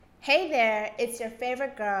Hey there, it's your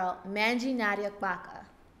favorite girl, Manji Nadia Baka,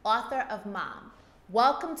 author of Mom.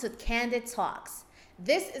 Welcome to Candid Talks.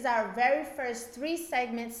 This is our very first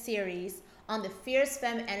 3-segment series on the Fierce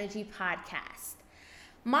Femme Energy podcast.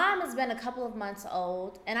 Mom has been a couple of months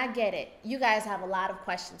old, and I get it. You guys have a lot of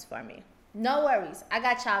questions for me. No worries, I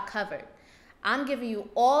got y'all covered. I'm giving you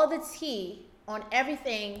all the tea on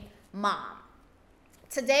everything Mom.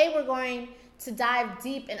 Today we're going to dive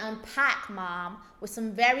deep and unpack Mom with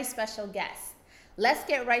some very special guests. Let's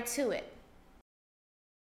get right to it.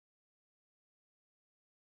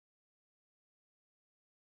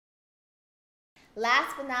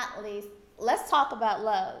 Last but not least, let's talk about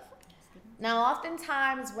love. Now,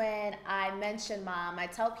 oftentimes when I mention Mom, I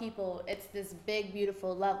tell people it's this big,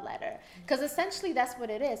 beautiful love letter. Because essentially that's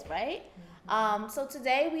what it is, right? So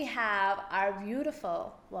today we have our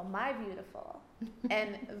my beautiful,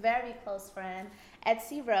 and very close friend,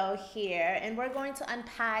 Etsy Rowe here. And we're going to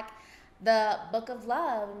unpack the book of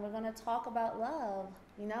love, and we're going to talk about love.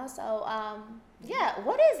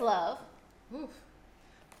 What is love? Oof.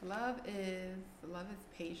 Love is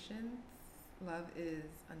patience. Love is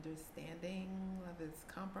understanding. Love is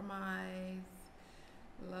compromise.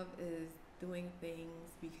 Love is doing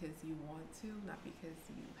things because you want to, not because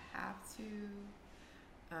you have to.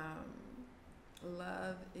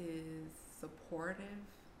 Love is supportive.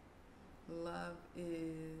 Love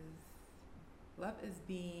is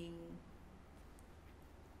being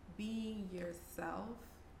yourself,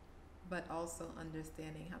 but also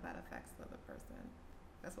understanding how that affects the other person.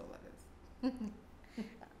 That's what love is.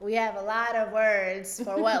 We have a lot of words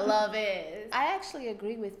for what love is. I actually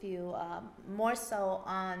agree with you more so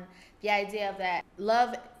on the idea of that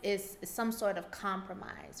love is some sort of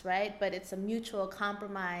compromise, right? But it's a mutual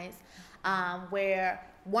compromise where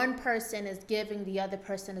one person is giving, the other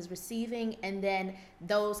person is receiving, and then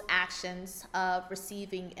those actions of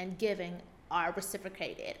receiving and giving are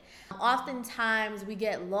reciprocated. Oftentimes we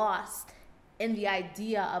get lost in the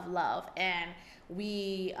idea of love, and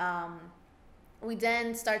we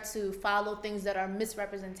then start to follow things that are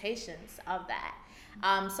misrepresentations of that.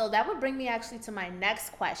 So that would bring me actually to my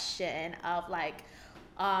next question of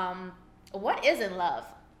what isn't love?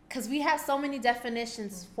 Because we have so many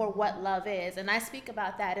definitions for what love is, and I speak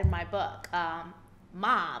about that in my book,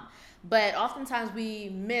 Mom. But oftentimes we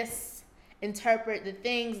misinterpret the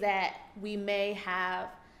things that we may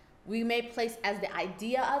place as the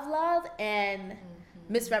idea of love and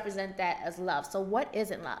misrepresent that as love. So what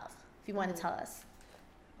isn't love? If you want to tell us.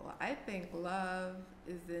 Well, I think love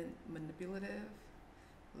isn't manipulative.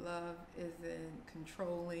 Love isn't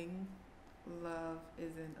controlling. Love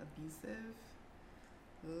isn't abusive.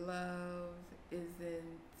 Love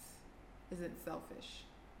isn't selfish.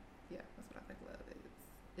 Yeah, that's what I think love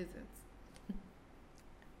isn't.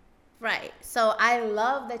 Right. So I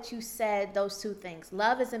love that you said those two things.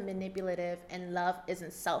 Love isn't manipulative and love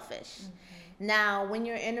isn't selfish. Now, when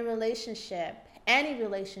you're in a relationship, any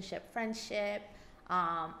relationship, friendship,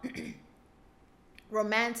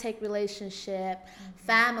 romantic relationship,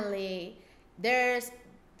 family, there's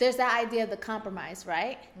that idea of the compromise,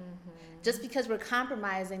 right? Just because we're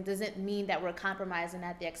compromising doesn't mean that we're compromising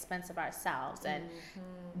at the expense of ourselves, and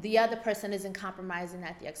the other person isn't compromising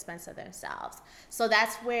at the expense of themselves. So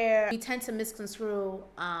that's where we tend to misconstrue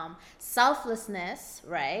selflessness,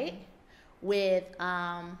 right? With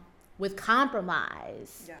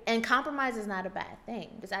compromise. Yeah. And compromise is not a bad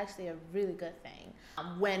thing. It's actually a really good thing.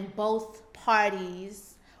 When both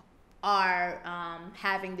parties are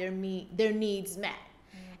having their needs met.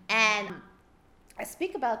 And I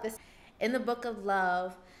speak about this in the book of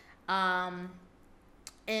love, an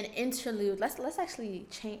interlude. Let's actually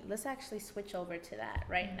switch over to that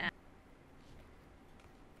right now.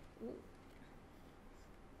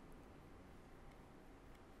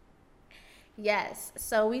 Yes,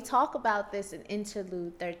 so we talk about this in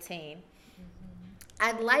Interlude 13.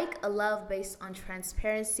 I'd like a love based on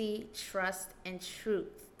transparency, trust, and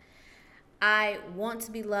truth. I want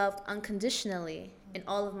to be loved unconditionally in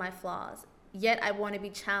all of my flaws, yet I want to be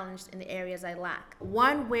challenged in the areas I lack.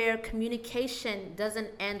 One where communication doesn't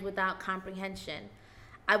end without comprehension.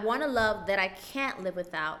 I want a love that I can't live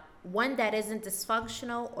without, one that isn't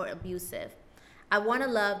dysfunctional or abusive. I want a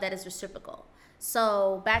love that is reciprocal.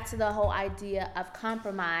 So back to the whole idea of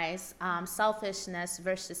compromise, selfishness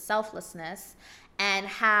versus selflessness, and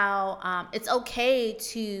how it's okay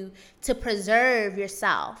to preserve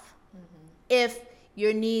yourself if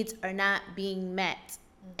your needs are not being met,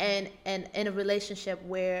 and in a relationship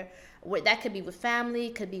where that could be with family,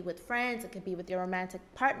 could be with friends, it could be with your romantic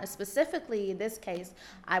partner. Specifically, in this case,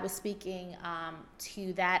 I was speaking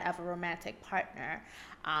to that of a romantic partner.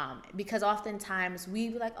 Because oftentimes we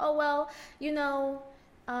be like, oh, well,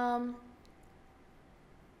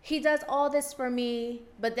 he does all this for me,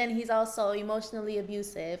 but then he's also emotionally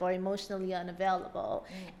abusive or emotionally unavailable.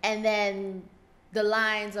 And then the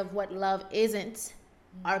lines of what love isn't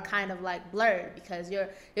are kind of like blurred, because you're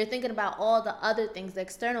thinking about all the other things, the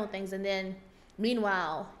external things, and then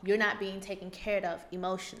meanwhile you're not being taken care of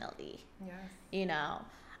emotionally. Yes.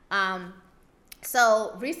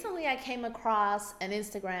 So recently I came across an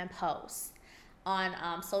Instagram post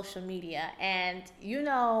on social media, and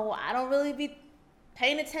I don't really be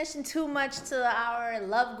paying attention too much to our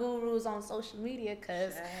love gurus on social media,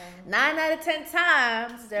 because 9 out of 10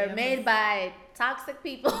 times they're made by toxic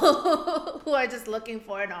people who are just looking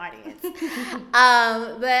for an audience.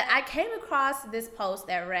 But I came across this post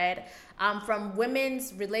that read from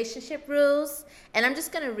Women's Relationship Rules, and I'm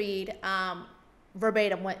just going to read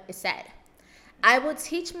verbatim what it said. I will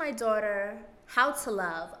teach my daughter how to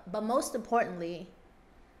love, but most importantly,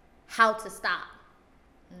 how to stop.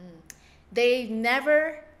 They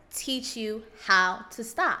never teach you how to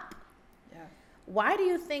stop. Yeah. Why do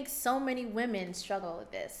you think so many women struggle with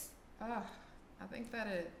this? I think that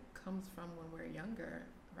it comes from when we're younger,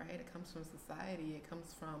 right? It comes from society. It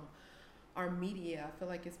comes from our media. I feel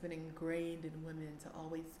like it's been ingrained in women to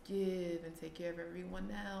always give and take care of everyone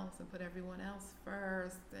else and put everyone else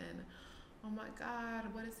first. And, oh my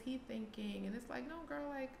God, what is he thinking? And it's like, no, girl,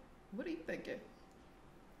 like, what are you thinking?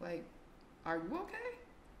 Like, are you okay?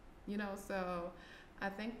 So I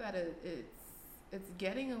think that it's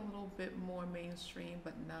getting a little bit more mainstream,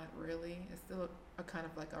 but not really. It's still a kind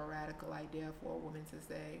of like a radical idea for a woman to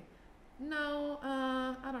say, no,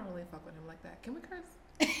 I don't really fuck with him like that. Can we curse?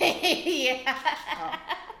 Yeah.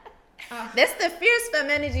 This the Fierce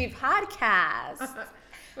Femininity podcast.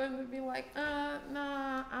 But it'd be like,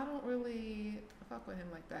 nah, I don't really fuck with him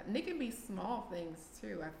like that. And it can be small things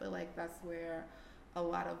too. I feel like that's where a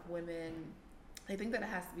lot of women, they think that it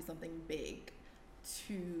has to be something big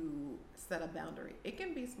to set a boundary. It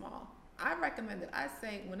can be small. I recommend it. I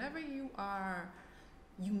say whenever you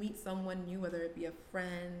meet someone new, whether it be a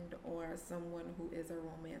friend or someone who is a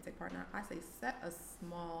romantic partner, I say set a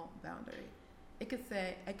small boundary. It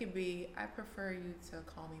could be, I prefer you to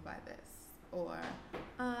call me by this, or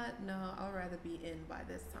no, I'll rather be in by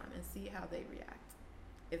this time, and see how they react.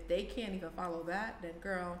 If they can't even follow that, then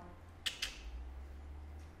girl.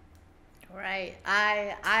 Right.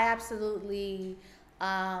 I absolutely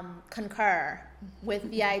concur with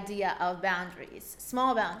the idea of boundaries,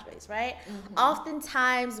 small boundaries, right?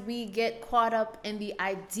 Oftentimes we get caught up in the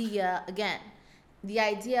idea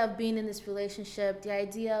of being in this relationship, the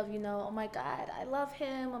idea of, oh my God, I love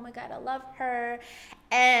him, oh my God, I love her.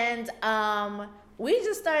 And we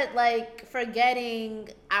just start like forgetting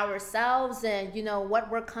ourselves and, what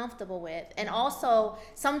we're comfortable with. And also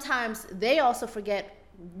sometimes they also forget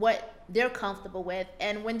what they're comfortable with.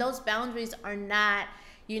 And when those boundaries are not,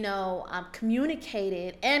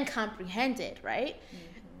 communicated and comprehended, right?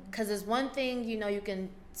 Because there's one thing, you can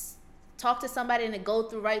talk to somebody and it go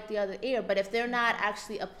through right the other ear, but if they're not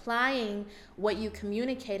actually applying what you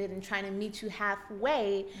communicated and trying to meet you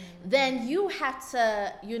halfway, then you have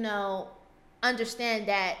to, understand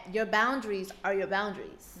that your boundaries are your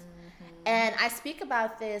boundaries. And I speak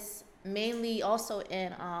about this mainly also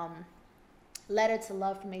in Letter to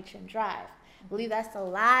Love from Atrium Drive. I believe that's the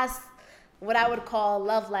last, what I would call,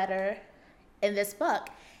 love letter in this book.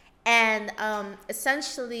 And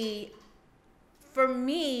essentially, for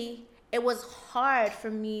me, it was hard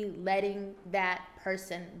for me letting that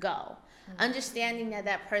person go. Understanding that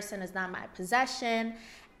that person is not my possession.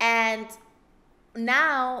 And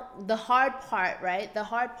now the hard part, right? The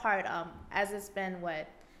hard part, as it's been,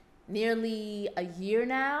 nearly a year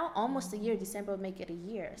now, almost a year. December would make it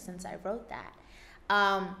a year since I wrote that.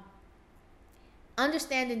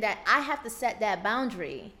 Understanding that I have to set that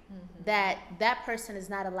boundary, that that person is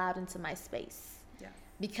not allowed into my space,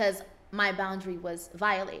 because my boundary was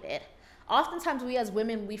violated. Oftentimes we as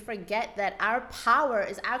women, we forget that our power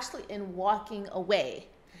is actually in walking away.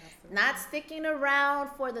 Not sticking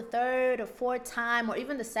around for the third or fourth time or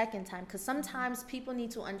even the second time, because sometimes people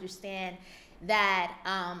need to understand that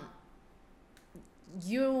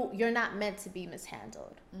you're not meant to be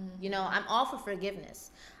mishandled. I'm all for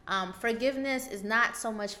forgiveness. Forgiveness is not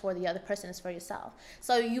so much for the other person, it's for yourself.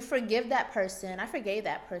 So you forgive that person. I forgave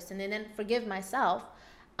that person, and then forgive myself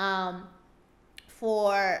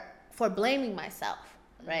for blaming myself,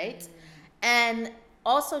 right? And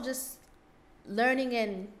also just learning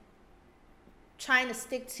and trying to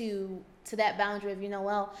stick to to that boundary of,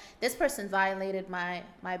 well, this person violated my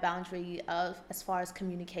boundary of as far as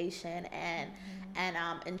communication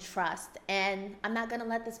and trust, and I'm not gonna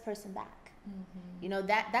let this person back.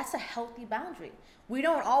 That's a healthy boundary. We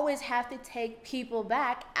don't always have to take people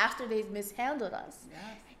back after they've mishandled us.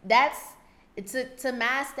 Yes. To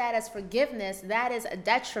mask that as forgiveness, that is a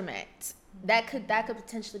detriment. That could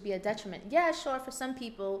potentially be a detriment. Yeah, sure, for some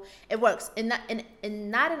people it works, and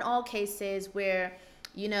not in all cases where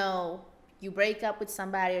you break up with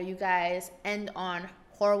somebody or you guys end on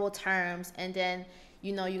horrible terms, and then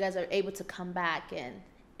you guys are able to come back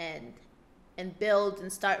and build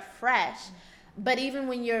and start fresh. But even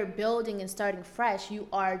when you're building and starting fresh, you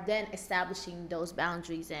are then establishing those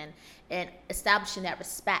boundaries and establishing that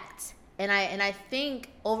respect. And I think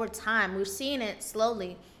over time we're seeing it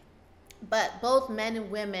slowly, but both men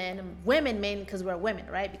and women mainly because we're women,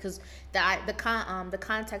 right? Because the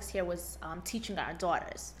context here was teaching our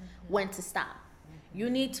daughters when to stop. We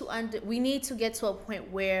need to get to a point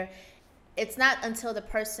where it's not until the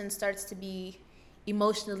person starts to be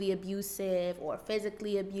emotionally abusive or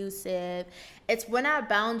physically abusive. It's when our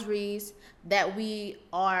boundaries that we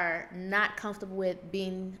are not comfortable with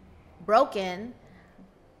being broken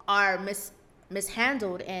are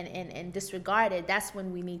mishandled and disregarded. That's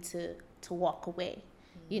when we need to walk away,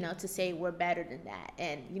 to say we're better than that.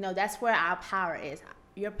 And that's where our power is.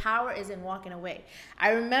 Your power is in walking away.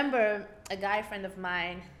 I remember a guy friend of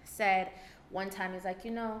mine said one time, he's like,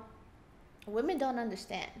 women don't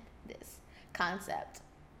understand this concept,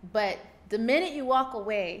 but the minute you walk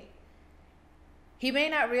away, he may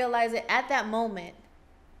not realize it at that moment,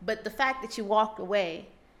 but the fact that you walked away,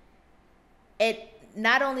 it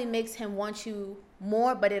not only makes him want you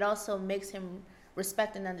more, but it also makes him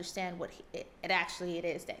respect and understand what it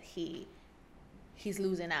is that he's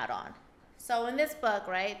losing out on. So in this book,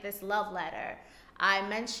 right, this love letter, I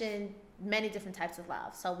mentioned many different types of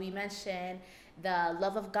love. So we mentioned the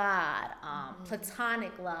love of God,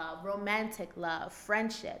 platonic love, romantic love,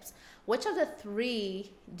 friendships. Which of the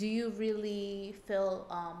three do you really feel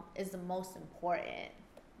is the most important?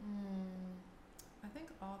 I think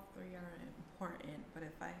all three are important, but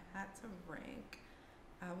if I had to rank,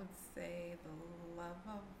 I would say the love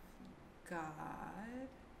of God,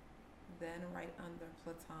 then right under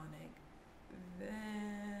platonic,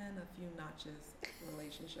 then a few notches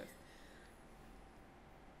relationships.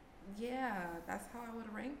 Yeah, that's how I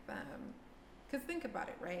would rank them. Because think about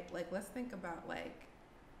it, right? Like, let's think about, like,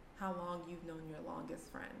 how long you've known your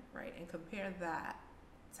longest friend, right? And compare that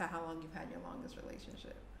to how long you've had your longest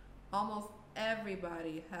relationship. Almost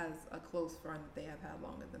everybody has a close friend that they have had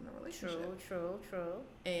longer than the relationship. True.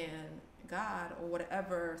 And God, or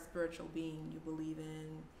whatever spiritual being you believe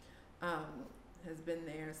in, has been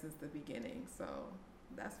there since the beginning. So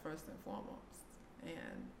that's first and foremost.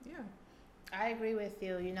 And yeah. I agree with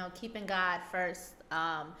you. Keeping God first.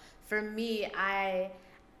 For me, I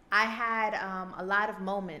had a lot of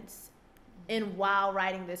moments while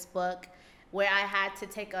writing this book where I had to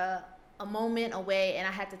take a moment away and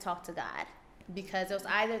I had to talk to God, because it was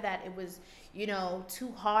either that it was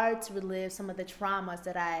too hard to relive some of the traumas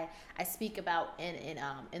that I speak about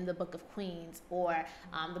in the Book of Queens, or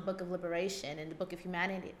the Book of Liberation and the Book of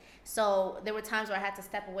Humanity. So there were times where I had to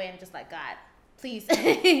step away and just like, God, please.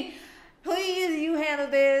 Please, you handle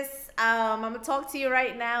this. I'm gonna talk to you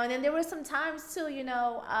right now. And then there were some times too,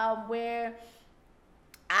 where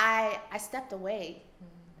I stepped away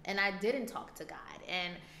and I didn't talk to God.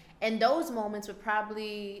 And those moments were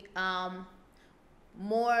probably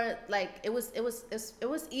more like it was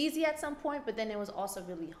easy at some point, but then it was also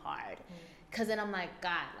really hard. Because then I'm like,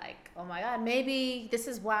 God, like, oh my God, maybe this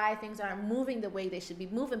is why things aren't moving the way they should be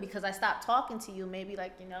moving, because I stopped talking to you maybe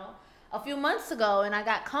like, a few months ago, and I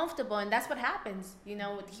got comfortable. And that's what happens,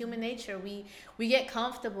 with human nature. We get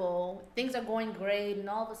comfortable, things are going great, and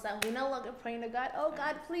all of a sudden we no longer praying to God, oh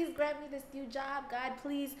God, please grant me this new job, God,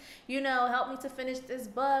 please, help me to finish this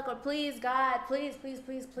book, or please, God, please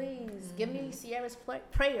give me Sierra's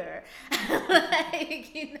prayer.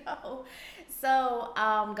 So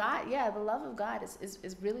God, yeah, the love of God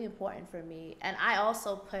is really important for me. And I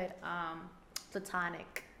also put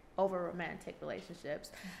platonic over romantic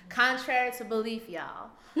relationships, contrary to belief, y'all.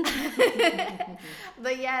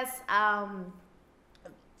 But yes,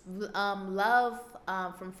 love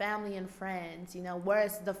from family and friends,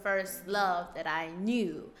 was the first love that I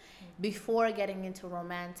knew before getting into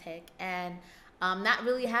romantic, and not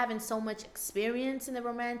really having so much experience in the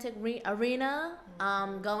romantic arena.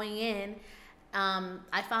 Going in,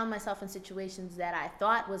 I found myself in situations that I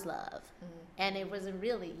thought was love, and it wasn't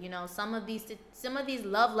really. Some of these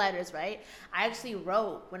love letters, right? I actually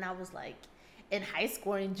wrote when I was like in high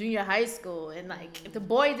school, in junior high school, and like the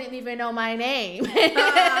boy didn't even know my name.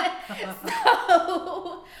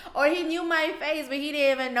 So, or he knew my face, but he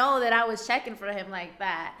didn't even know that I was checking for him like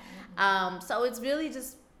that. So it's really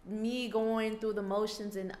just me going through the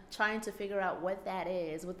motions and trying to figure out what that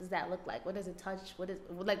is. What does that look like? What does it touch? What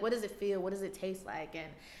does it feel? What does it taste like? And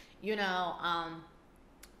you know,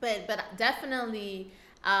 but definitely,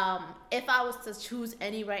 if I was to choose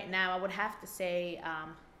any right now, I would have to say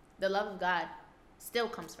the love of God still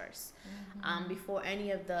comes first, before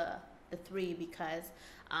any of the three, because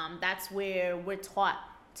that's where we're taught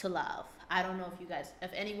to love. I don't know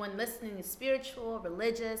if anyone listening is spiritual,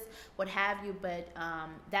 religious, what have you, but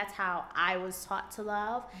that's how I was taught to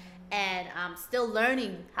love, and I'm still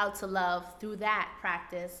learning how to love through that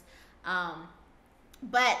practice.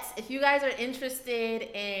 But if you guys are interested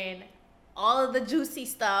in all of the juicy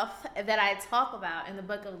stuff that I talk about in the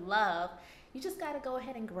book of love, you just got to go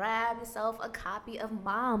ahead and grab yourself a copy of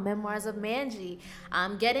Mom, Memoirs of Manji.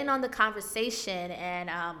 Get in on the conversation,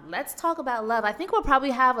 and let's talk about love. I think we'll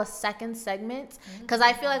probably have a second segment, because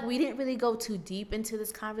I feel like we didn't really go too deep into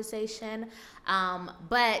this conversation.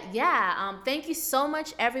 But yeah, thank you so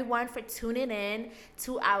much, everyone, for tuning in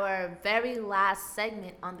to our very last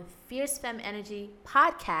segment on the Fierce Femme Energy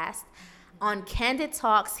podcast on Candid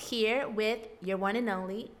Talks, here with your one and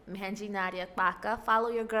only Manji Nadia Baka. Follow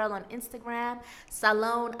your girl on Instagram,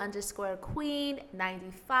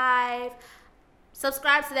 Salone_Queen95.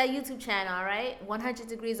 Subscribe to that YouTube channel, all right? 100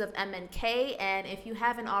 Degrees of MNK. And if you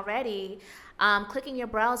haven't already, click in your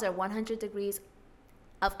browser,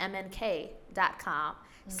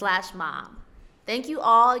 100degreesofmnk.com/mom. Thank you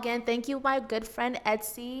all again. Thank you, my good friend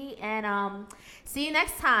Etsy. And see you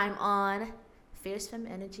next time on Fierce Femme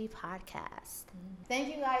Energy podcast.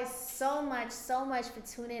 Thank you guys so much for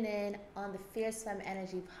tuning in on the Fierce Femme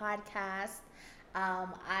Energy podcast.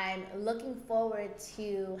 I'm looking forward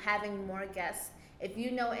to having more guests. If you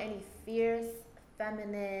know any fierce,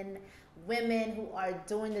 feminine women who are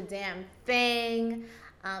doing the damn thing,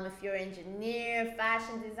 if you're an engineer,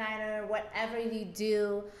 fashion designer, whatever you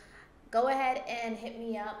do, go ahead and hit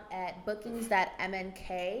me up at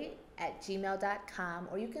bookings.mnk@gmail.com,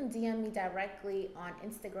 or you can DM me directly on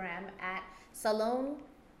Instagram at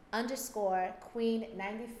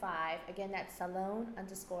Salone_Queen95. Again, that's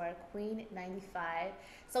Salone_Queen95.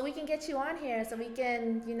 So we can get you on here, so we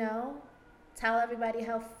can, tell everybody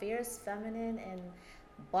how fierce, feminine, and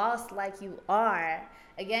boss like you are.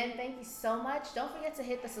 Again, thank you so much. Don't forget to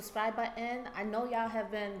hit the subscribe button. I know y'all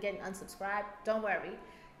have been getting unsubscribed. Don't worry.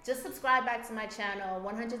 Just subscribe back to my channel,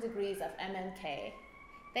 100 Degrees of MNK.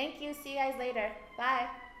 Thank you. See you guys later. Bye.